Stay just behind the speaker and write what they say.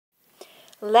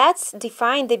Let's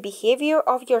define the behavior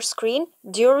of your screen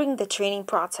during the training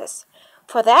process.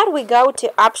 For that, we go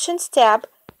to Options tab,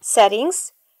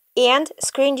 Settings, and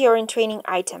Screen During Training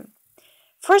item.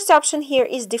 First option here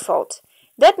is Default.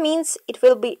 That means it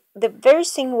will be the very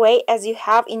same way as you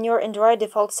have in your Android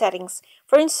default settings.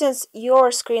 For instance,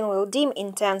 your screen will dim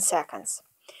in 10 seconds.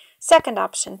 Second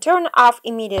option, Turn off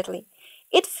immediately.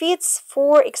 It fits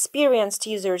for experienced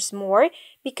users more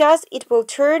because it will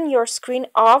turn your screen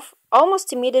off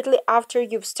almost immediately after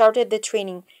you've started the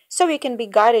training, so you can be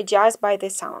guided just by the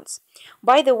sounds.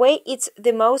 By the way, it's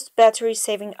the most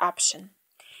battery-saving option.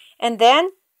 And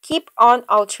then, Keep on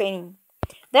all training.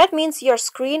 That means your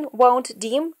screen won't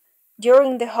dim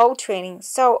during the whole training,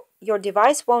 so your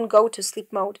device won't go to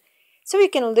sleep mode, so you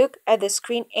can look at the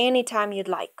screen anytime you'd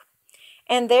like.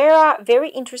 And there are very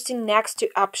interesting next two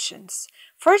options.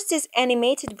 First is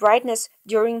animated brightness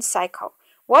during cycle.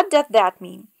 What does that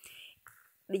mean?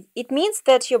 It means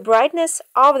that your brightness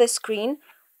of the screen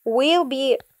will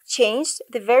be changed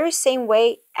the very same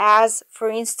way as, for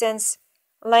instance,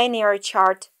 linear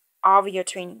chart of your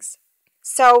trainings.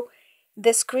 So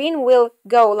the screen will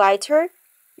go lighter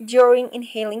during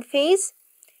inhaling phase.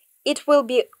 It will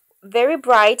be very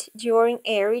bright during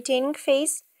air retaining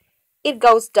phase. It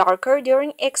goes darker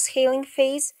during exhaling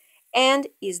phase and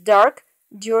is dark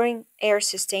during air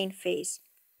sustain phase.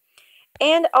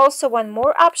 And also one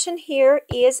more option here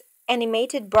is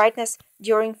animated brightness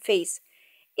during phase.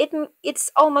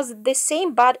 It's almost the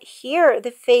same, but here the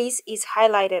phase is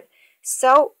highlighted.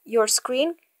 So your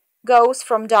screen goes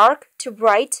from dark to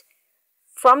bright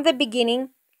from the beginning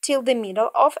till the middle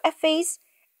of a phase,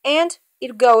 and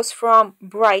it goes from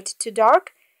bright to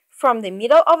dark from the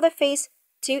middle of the phase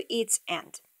to its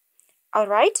end.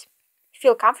 Alright?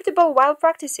 Feel comfortable while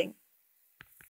practicing.